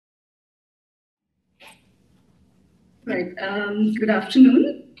Right. Good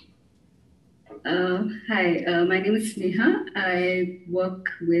afternoon. Hi, my name is Sneha. I work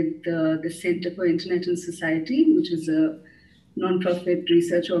with the Center for Internet and Society, which is a non-profit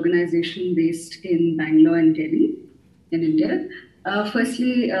research organization based in Bangalore and Delhi in India.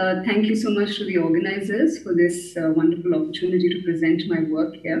 Firstly, thank you so much to the organizers for this wonderful opportunity to present my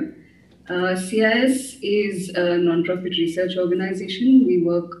work here. CIS is a non-profit research organization. We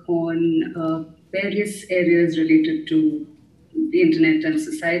work on various areas related to the internet and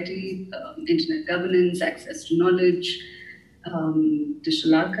society, internet governance, access to knowledge,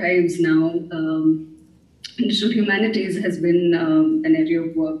 digital archives now. Digital humanities has been an area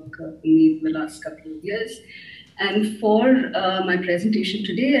of work for me for the last couple of years. And for my presentation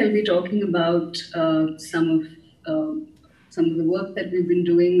today, I'll be talking about some of the work that we've been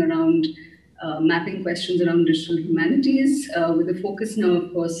doing around mapping questions around digital humanities, with a focus now,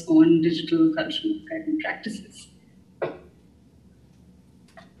 of course, on digital cultural archiving practices.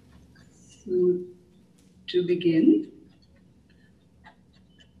 So, to begin,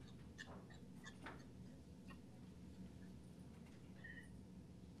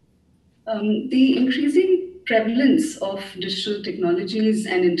 the increasing prevalence of digital technologies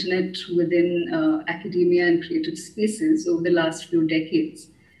and internet within academia and creative spaces over the last few decades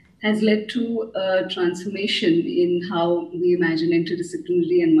has led to a transformation in how we imagine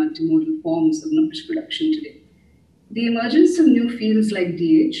interdisciplinary and multimodal forms of knowledge production today. The emergence of new fields like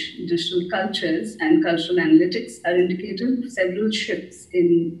DH, digital cultures, and cultural analytics are indicative of several shifts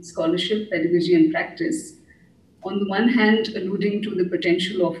in scholarship, pedagogy, and practice. On the one hand, alluding to the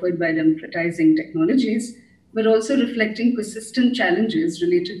potential offered by democratizing technologies, but also reflecting persistent challenges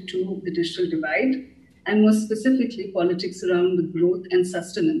related to the digital divide, and more specifically, politics around the growth and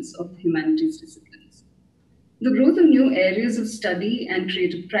sustenance of humanities disciplines. The growth of new areas of study and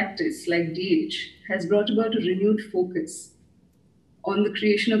creative practice, like DH, has brought about a renewed focus on the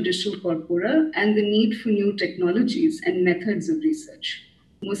creation of digital corpora and the need for new technologies and methods of research,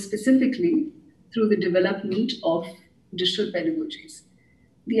 more specifically through the development of digital pedagogies.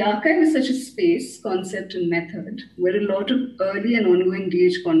 The archive is such a space, concept, and method where a lot of early and ongoing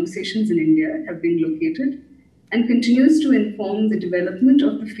DH conversations in India have been located and continues to inform the development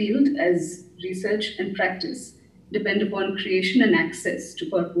of the field as research and practice depend upon creation and access to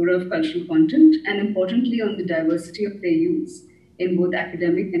corpora of cultural content, and importantly, on the diversity of their use in both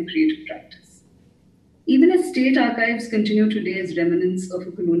academic and creative practice. Even as state archives continue today as remnants of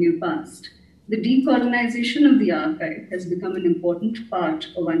a colonial past, the decolonization of the archive has become an important part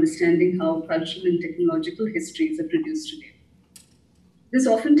of understanding how cultural and technological histories are produced today. This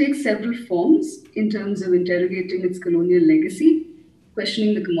often takes several forms in terms of interrogating its colonial legacy,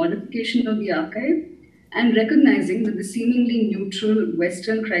 questioning the commodification of the archive, and recognizing that the seemingly neutral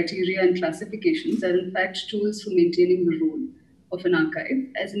Western criteria and classifications are in fact tools for maintaining the role of an archive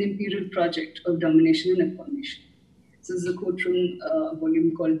as an imperial project of domination and information. This is a quote from a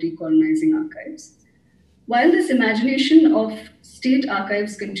volume called Decolonizing Archives. While this imagination of state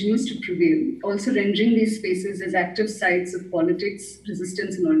archives continues to prevail, also rendering these spaces as active sites of politics,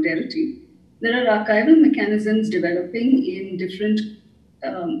 resistance, and alterity, there are archival mechanisms developing in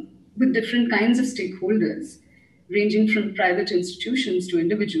with different kinds of stakeholders, ranging from private institutions to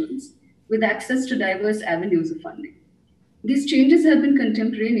individuals, with access to diverse avenues of funding. These changes have been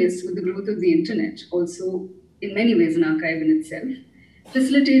contemporaneous with the growth of the internet, also in many ways an archive in itself,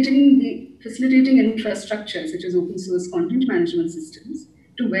 facilitating infrastructure such as open source content management systems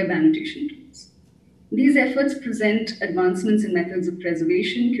to web annotation tools. These efforts present advancements in methods of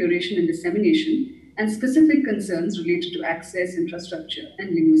preservation, curation, and dissemination, and specific concerns related to access, infrastructure,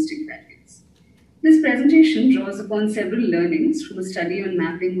 and linguistic values. This presentation draws upon several learnings from a study on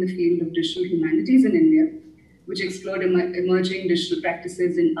mapping the field of digital humanities in India, which explored emerging digital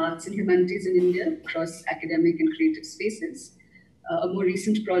practices in arts and humanities in India across academic and creative spaces. A more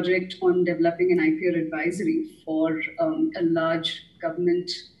recent project on developing an IPR advisory for a large government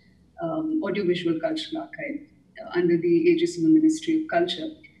audiovisual cultural archive under the aegis of the Ministry of Culture,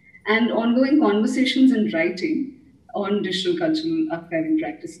 and ongoing conversations and writing on digital cultural archiving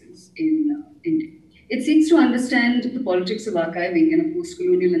practices in India. It seeks to understand the politics of archiving in a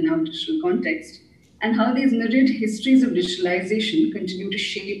post-colonial and now digital context, and how these myriad histories of digitalization continue to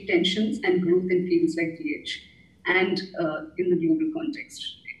shape tensions and growth in fields like DH and in the global context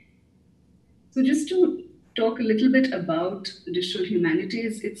today. So just to talk a little bit about digital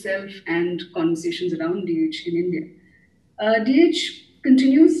humanities itself and conversations around DH in India. DH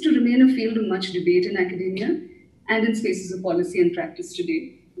continues to remain a field of much debate in academia and in spaces of policy and practice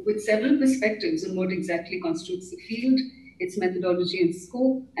today, with several perspectives on what exactly constitutes the field, its methodology and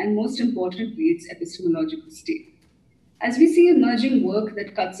scope, and most importantly, its epistemological state. As we see emerging work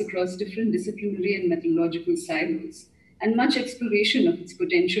that cuts across different disciplinary and methodological silos, and much exploration of its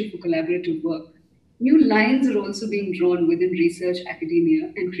potential for collaborative work, new lines are also being drawn within research,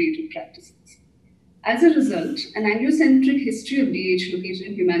 academia, and creative practices. As a result, an Anglo-centric history of DH located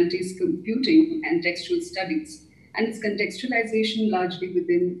in humanities computing and textual studies, and its contextualization largely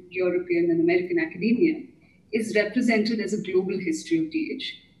within European and American academia, is represented as a global history of DH.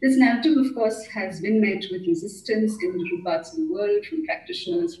 This narrative, of course, has been met with resistance in different parts of the world, from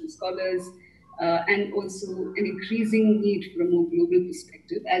practitioners, from scholars, and also an increasing need for a more global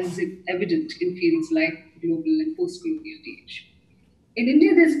perspective, as is evident in fields like global and post-colonial DH. In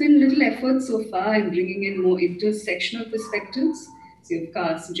India, there's been little effort so far in bringing in more intersectional perspectives, say of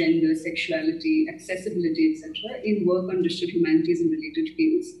caste, gender, sexuality, accessibility, etc., in work on digital humanities and related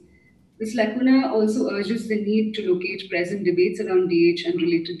fields. This lacuna also urges the need to locate present debates around DH and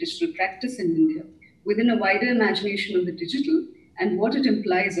related digital practice in India within a wider imagination of the digital and what it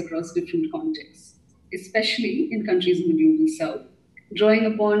implies across different contexts, especially in countries in the global south, drawing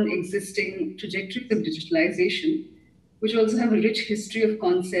upon existing trajectories of digitalization, which also have a rich history of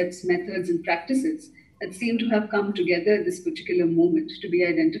concepts, methods, and practices that seem to have come together at this particular moment to be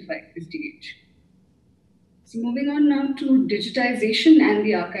identified as DH. So moving on now to digitization and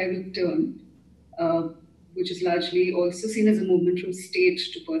the archival turn, which is largely also seen as a movement from state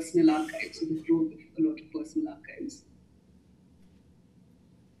to personal archives, so the growth of a lot of personal archives.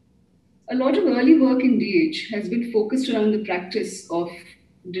 A lot of early work in DH has been focused around the practice of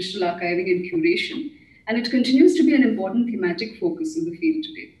digital archiving and curation, and it continues to be an important thematic focus of the field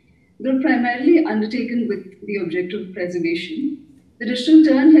today. Though primarily undertaken with the objective of preservation, the digital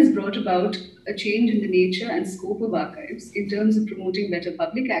turn has brought about a change in the nature and scope of archives in terms of promoting better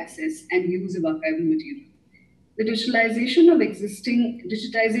public access and use of archival material. The digitization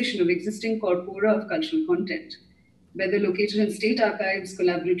of existing corpora of cultural content, whether located in state archives,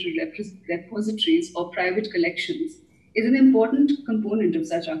 collaborative repositories, or private collections, is an important component of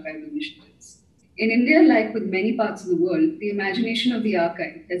such archival initiatives. In India, like with many parts of the world, the imagination of the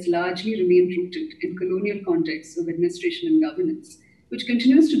archive has largely remained rooted in colonial contexts of administration and governance, which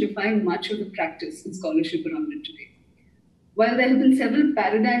continues to define much of the practice and scholarship around it today. While there have been several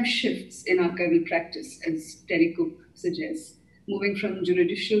paradigm shifts in archival practice, as Terry Cook suggests, moving from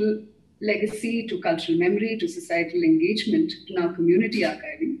juridical legacy to cultural memory to societal engagement to now community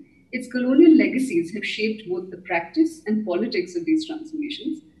archiving, its colonial legacies have shaped both the practice and politics of these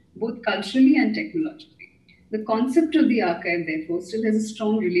transformations, both culturally and technologically. The concept of the archive, therefore, still has a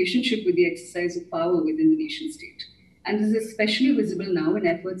strong relationship with the exercise of power within the nation state, and is especially visible now in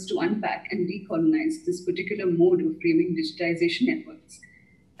efforts to unpack and decolonize this particular mode of framing digitization efforts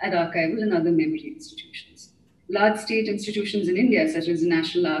at archival and other memory institutions. Large state institutions in India, such as the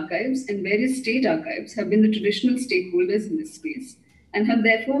National Archives and various state archives, have been the traditional stakeholders in this space and have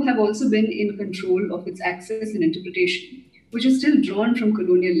therefore also been in control of its access and interpretation, which is still drawn from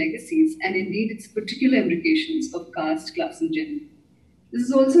colonial legacies and indeed its particular implications of caste, class, and gender. This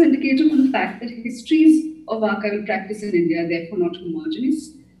is also indicated from the fact that histories of archival practice in India are therefore not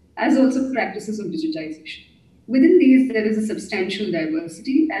homogeneous, as also practices of digitization. Within these, there is a substantial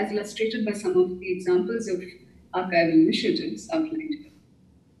diversity, as illustrated by some of the examples of archival initiatives outlined here.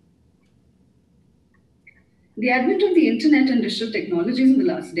 The advent of the internet and digital technologies in the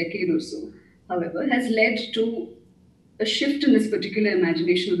last decade or so, however, has led to a shift in this particular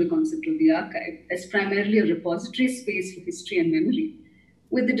imagination of the concept of the archive as primarily a repository space for history and memory,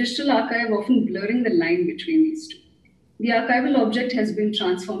 with the digital archive often blurring the line between these two. The archival object has been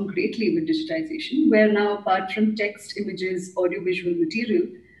transformed greatly with digitization, where now, apart from text, images, audiovisual material,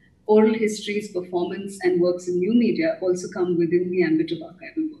 oral histories, performance, and works in new media also come within the ambit of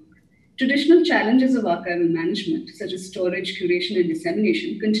archival work. Traditional challenges of archival management, such as storage, curation, and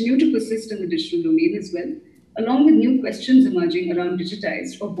dissemination, continue to persist in the digital domain as well, along with new questions emerging around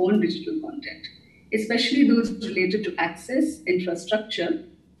digitized or born digital content, especially those related to access, infrastructure,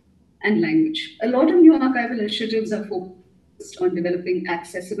 and language. A lot of new archival initiatives are focused on developing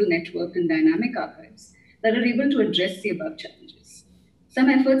accessible, networked, and dynamic archives that are able to address the above challenges. Some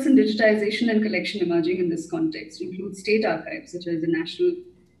efforts in digitization and collection emerging in this context include state archives, such as the National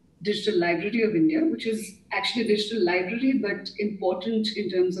Digital Library of India, which is actually a digital library, but important in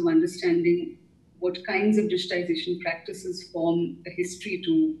terms of understanding what kinds of digitization practices form a history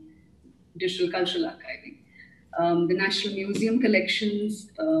to digital cultural archiving. The National Museum collections,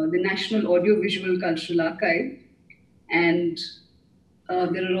 the National Audiovisual Cultural Archive, and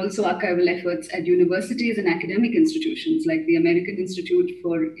there are also archival efforts at universities and academic institutions like the American Institute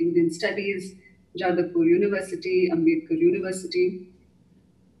for Indian Studies, Jadavpur University, Ambedkar University.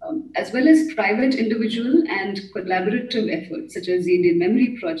 as well as private, individual, and collaborative efforts such as the Indian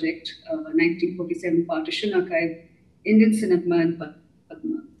Memory Project, 1947 Partition Archive, Indiancine.ma, and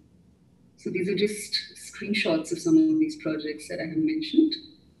Padma. So these are just screenshots of some of these projects that I have mentioned.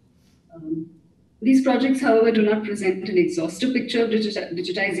 These projects, however, do not present an exhaustive picture of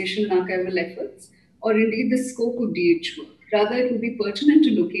digitization and archival efforts, or indeed the scope of DH work. Rather, it would be pertinent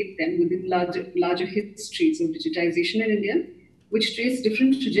to locate them within larger histories of digitization in India, which trace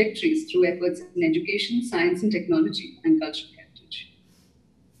different trajectories through efforts in education, science and technology, and cultural heritage.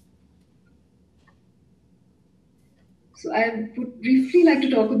 So I would briefly like to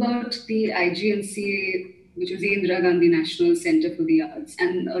talk about the IGNCA, which is the Indira Gandhi National Center for the Arts,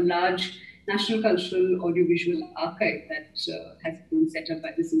 and a large National Cultural Audiovisual Archive that has been set up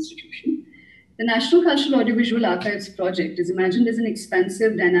by this institution. The National Cultural Audiovisual Archives project is imagined as an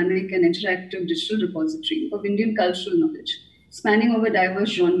expansive, dynamic, and interactive digital repository of Indian cultural knowledge, spanning over diverse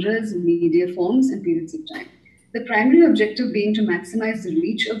genres, media forms, and periods of time. The primary objective being to maximize the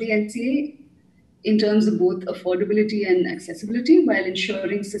reach of the NCA in terms of both affordability and accessibility, while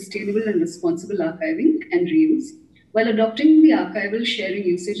ensuring sustainable and responsible archiving and reuse, while adopting the archival, sharing,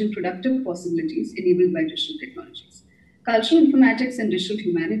 usage, and productive possibilities enabled by digital technologies. Cultural informatics and digital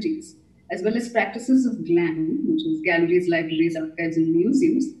humanities, as well as practices of GLAM, which is galleries, libraries, archives, and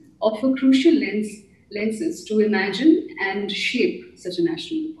museums, offer crucial lenses to imagine and shape such a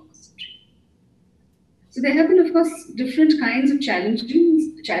national repository. So there have been, of course, different kinds of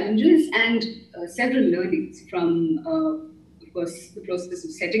challenges and several learnings from, of course, the process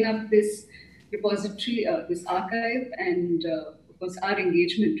of setting up this repository, this archive, and of course, our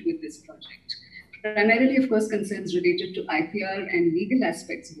engagement with this project. Primarily, of course, concerns related to IPR and legal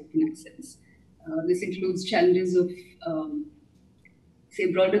aspects of open access. This includes challenges of,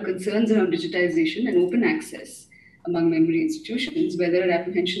 say, broader concerns around digitization and open access among memory institutions, where there are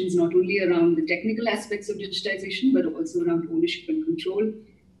apprehensions not only around the technical aspects of digitization, but also around ownership and control,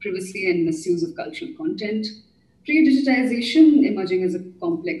 privacy and misuse of cultural content. Pre-digitization emerging as a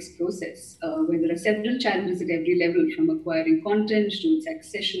complex process, where there are several challenges at every level, from acquiring content to its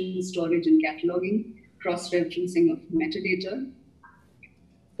accession, storage, and cataloging, cross-referencing of metadata.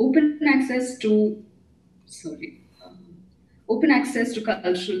 Open access to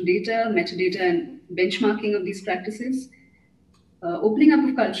cultural data, metadata, and benchmarking of these practices. Opening up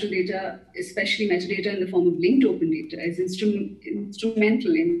of cultural data, especially metadata in the form of linked open data, is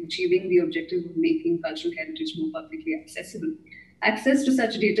instrumental in achieving the objective of making cultural heritage more publicly accessible. Access to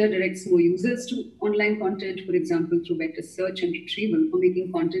such data directs more users to online content, for example, through better search and retrieval, or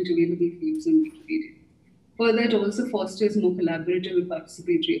making content available for use on Wikipedia. Further, it also fosters more collaborative and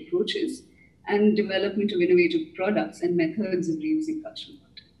participatory approaches and development of innovative products and methods of reusing cultural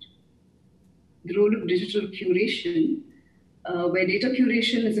content. The role of digital curation, where data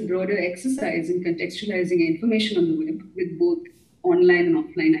curation is a broader exercise in contextualizing information on the web with both online and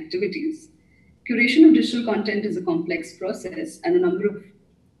offline activities. Curation of digital content is a complex process, and a number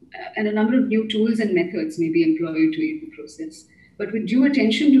of new tools and methods may be employed to aid the process, but with due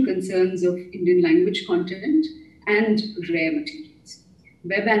attention to concerns of Indian language content and rare materials.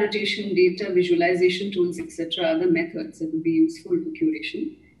 Web annotation, data visualization tools, etc., are other methods that will be useful for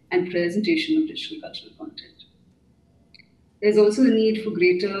curation and presentation of digital cultural content. There's also a need for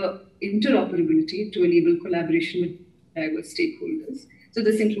greater interoperability to enable collaboration with diverse stakeholders. So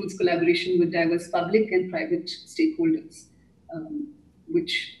this includes collaboration with diverse public and private stakeholders,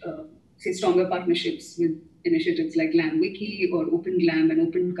 which say stronger partnerships with initiatives like GlamWiki or Open Glam and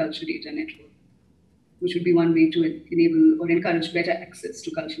Open Culture Data Network, which would be one way to enable or encourage better access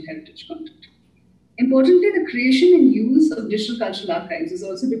to cultural heritage content. Importantly, the creation and use of digital cultural archives is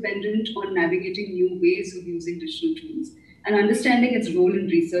also dependent on navigating new ways of using digital tools and understanding its role in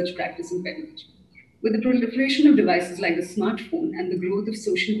research, practice, and pedagogy. With the proliferation of devices like the smartphone and the growth of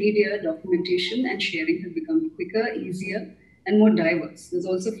social media, documentation and sharing have become quicker, easier, and more diverse. There's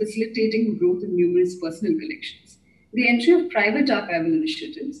also facilitating the growth of numerous personal collections. The entry of private archival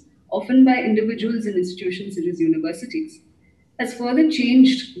initiatives, often by individuals and institutions such as universities, has further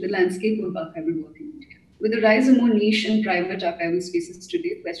changed the landscape of archival work in India. With the rise of more niche and private archival spaces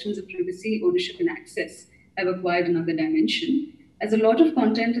today, questions of privacy, ownership, and access have acquired another dimension, as a lot of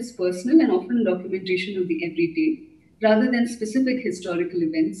content is personal and often documentation of the everyday, rather than specific historical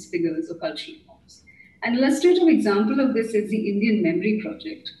events, figures, or cultural forms. An illustrative example of this is the Indian Memory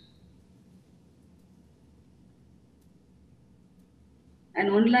Project, an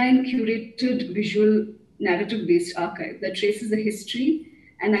online curated visual narrative-based archive that traces the history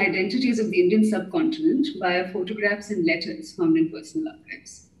and identities of the Indian subcontinent via photographs and letters found in personal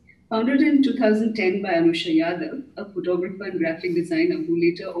archives. Founded in 2010 by Anusha Yadav, a photographer and graphic designer who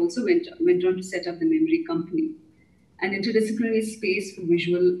later also went on to set up the Memory Company, an interdisciplinary space for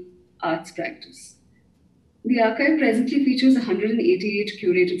visual arts practice. The archive presently features 188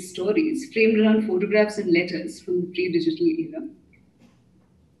 curated stories framed around photographs and letters from the pre-digital era.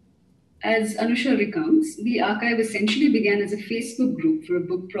 As Anusha recounts, the archive essentially began as a Facebook group for a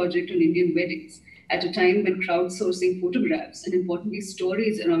book project on Indian weddings at a time when crowdsourcing photographs and importantly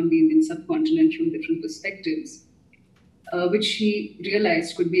stories around the Indian subcontinent from different perspectives, which she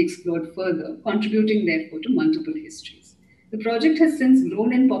realized could be explored further, contributing therefore to multiple histories. The project has since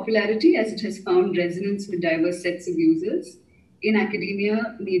grown in popularity as it has found resonance with diverse sets of users in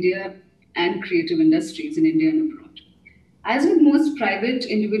academia, media, and creative industries in India and abroad. As with most private,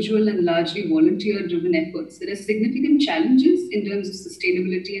 individual, and largely volunteer-driven efforts, there are significant challenges in terms of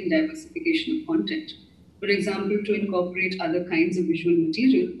sustainability and diversification of content. For example, to incorporate other kinds of visual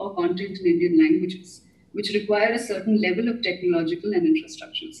material or content in Indian languages, which require a certain level of technological and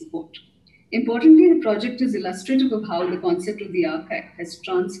infrastructural support. Importantly, the project is illustrative of how the concept of the archive has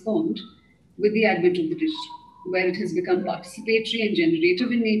transformed with the advent of the digital, where it has become participatory and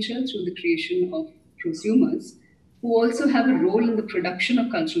generative in nature through the creation of prosumers who also have a role in the production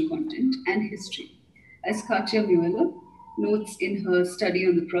of cultural content and history. As Katja Mueller notes in her study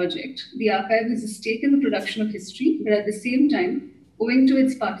on the project, the archive has a stake in the production of history, but at the same time, owing to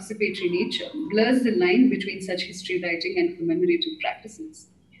its participatory nature, blurs the line between such history writing and commemorative practices,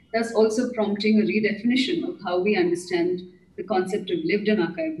 thus also prompting a redefinition of how we understand the concept of lived and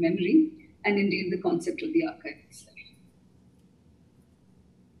archived memory, and indeed the concept of the archive itself.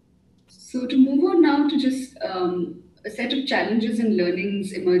 So to move on now to just a set of challenges and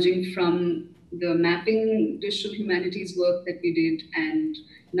learnings emerging from the mapping digital humanities work that we did, and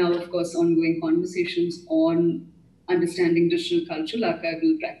now, of course, ongoing conversations on understanding digital cultural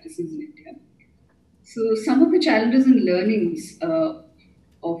archival practices in India. So some of the challenges and learnings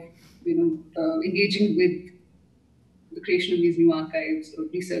of engaging with the creation of these new archives or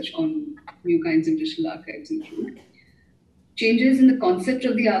research on new kinds of digital archives include changes in the concept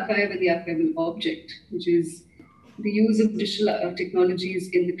of the archive and the archival object, which is the use of digital technologies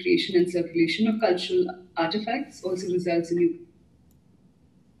in the creation and circulation of cultural artifacts also results in new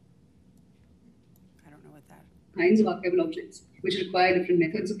kinds of archival objects, which require different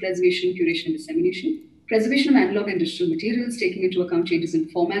methods of preservation, curation, and dissemination. Preservation of analog and digital materials, taking into account changes in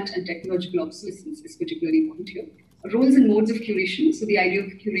format and technological obsolescence, is particularly important here. Roles and modes of curation. So the idea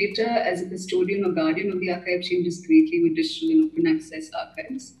of curator as a custodian or guardian of the archive changes greatly with digital and open access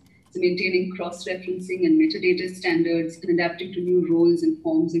archives. So maintaining cross-referencing and metadata standards and adapting to new roles and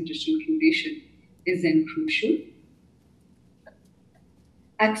forms of digital curation is then crucial.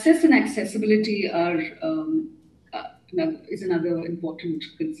 Access and accessibility is another important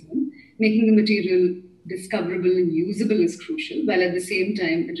concern. Making the material discoverable and usable is crucial, while at the same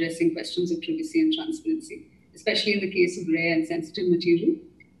time addressing questions of privacy and transparency, especially in the case of rare and sensitive material.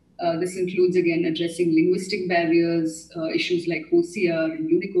 This includes, again, addressing linguistic barriers, issues like OCR and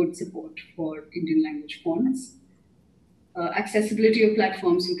Unicode support for Indian language fonts. Accessibility of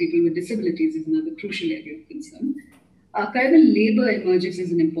platforms for people with disabilities is another crucial area of concern. Archival labor emerges as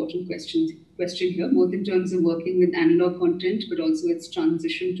an important question here, both in terms of working with analog content, but also its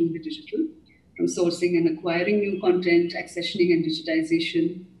transition to the digital, from sourcing and acquiring new content, accessioning and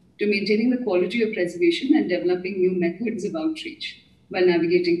digitization, to maintaining the quality of preservation and developing new methods of outreach, while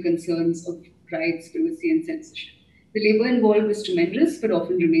navigating concerns of rights, privacy, and censorship. The labor involved is tremendous, but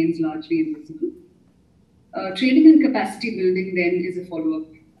often remains largely invisible. Training and capacity building then is a follow-up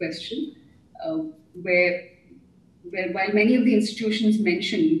question, where while many of the institutions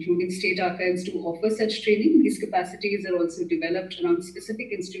mentioned, including state archives, do offer such training, these capacities are also developed around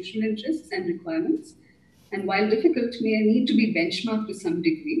specific institutional interests and requirements, and while difficult, may need to be benchmarked to some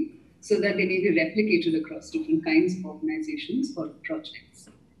degree so that they may be replicated across different kinds of organizations or projects.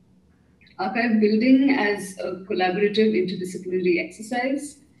 Archive building as a collaborative interdisciplinary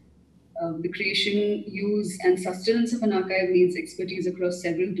exercise. The creation, use, and sustenance of an archive needs expertise across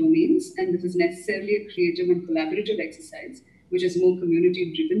several domains, and this is necessarily a creative and collaborative exercise, which is more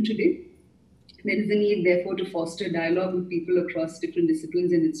community-driven today. There is a need, therefore, to foster dialogue with people across different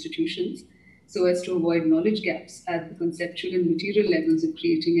disciplines and institutions, so as to avoid knowledge gaps at the conceptual and material levels of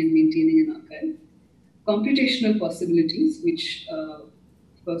creating and maintaining an archive. Computational possibilities, which, of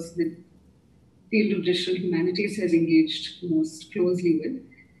course, the field of digital humanities has engaged most closely with.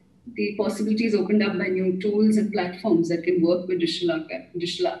 The possibilities opened up by new tools and platforms that can work with digital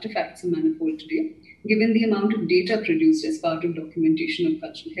artifacts are manifold today, given the amount of data produced as part of documentation of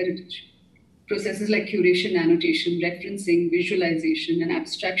cultural heritage. Processes like curation, annotation, referencing, visualization, and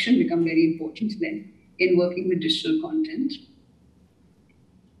abstraction become very important then in working with digital content.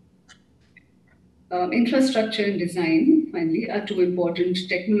 Infrastructure and design, finally, are two important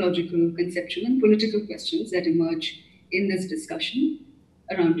technological, conceptual, and political questions that emerge in this discussion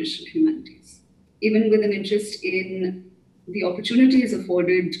around digital humanities. Even with an interest in the opportunities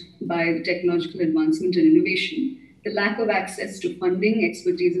afforded by the technological advancement and innovation, the lack of access to funding,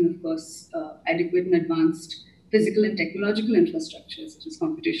 expertise, and of course, adequate and advanced physical and technological infrastructure, such as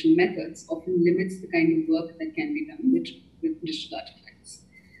computational methods, often limits the kind of work that can be done with digital artifacts.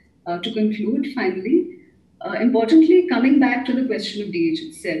 To conclude, finally, importantly, coming back to the question of DH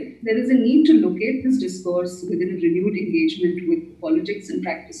itself, there is a need to locate this discourse within a renewed engagement with politics and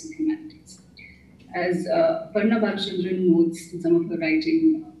practice of humanities. As Parna Balachandran notes in some of her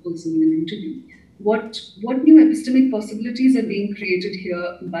writing, also in an interview, what new epistemic possibilities are being created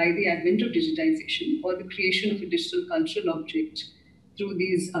here by the advent of digitization or the creation of a digital cultural object through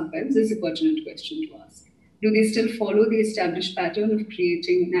these archives is a pertinent question to ask. Do they still follow the established pattern of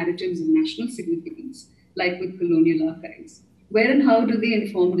creating narratives of national significance, like with colonial archives? Where and how do they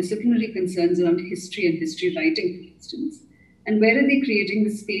inform disciplinary concerns around history and history writing, for instance? And where are they creating the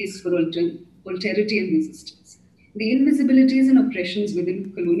space for alterity and resistance? The invisibilities and oppressions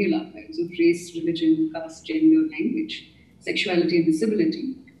within colonial archives of race, religion, caste, gender, language, sexuality, and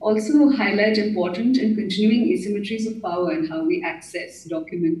disability also highlight important and continuing asymmetries of power and how we access,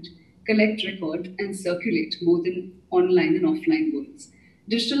 document, collect, record, and circulate both in online and offline worlds.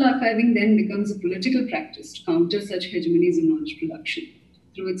 Digital archiving then becomes a political practice to counter such hegemonies of knowledge production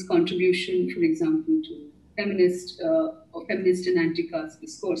through its contribution, for example, to feminist and anti-caste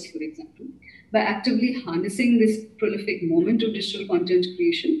discourse, for example, by actively harnessing this prolific moment of digital content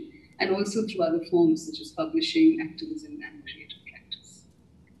creation and also through other forms such as publishing, activism, and creative practice.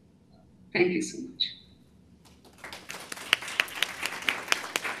 Thank you so much.